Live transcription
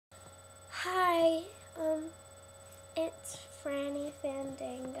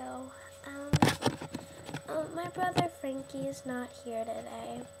my brother Frankie is not here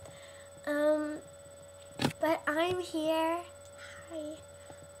today. But I'm here. Hi.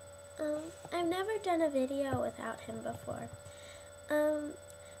 I've never done a video without him before.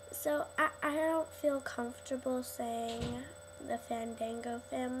 So I don't feel comfortable saying the Fandango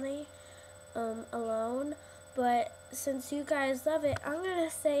family, alone. But since you guys love it, I'm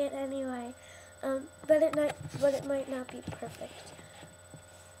gonna say it anyway. But it might not be perfect.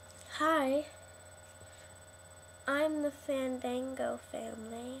 Hi. I'm the Fandango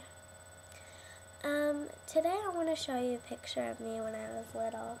family. Today I want to show you a picture of me when I was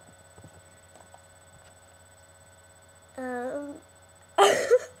little.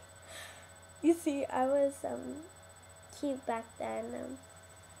 You see, I was, cute back then,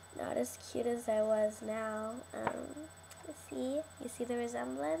 not as cute as I was now. You see the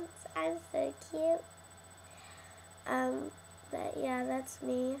resemblance? I'm so cute. But yeah, that's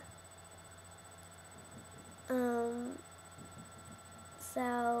me.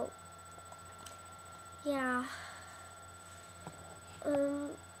 So, yeah.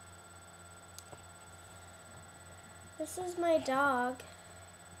 This is my dog,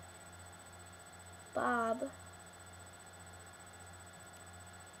 Bob.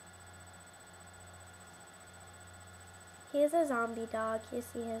 He's a zombie dog. You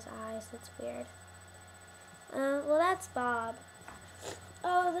see his eyes. It's weird. Well, that's Bob.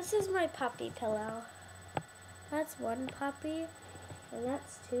 Oh, this is my puppy pillow. That's one puppy, and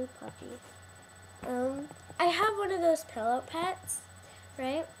that's two puppies. I have one of those pillow pets,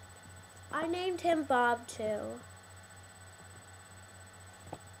 right? I named him Bob too.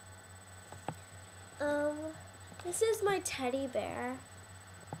 This is my teddy bear.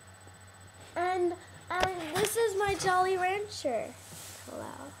 And this is my Jolly Rancher.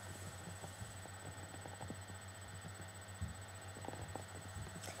 Hello.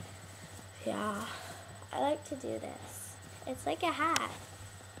 Yeah, I like to do this. It's like a hat.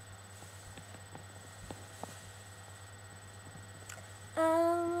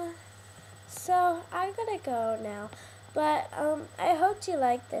 So I gotta go now. But I hope you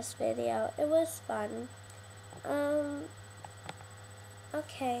liked this video. It was fun.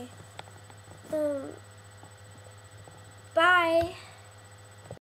 Okay. Bye.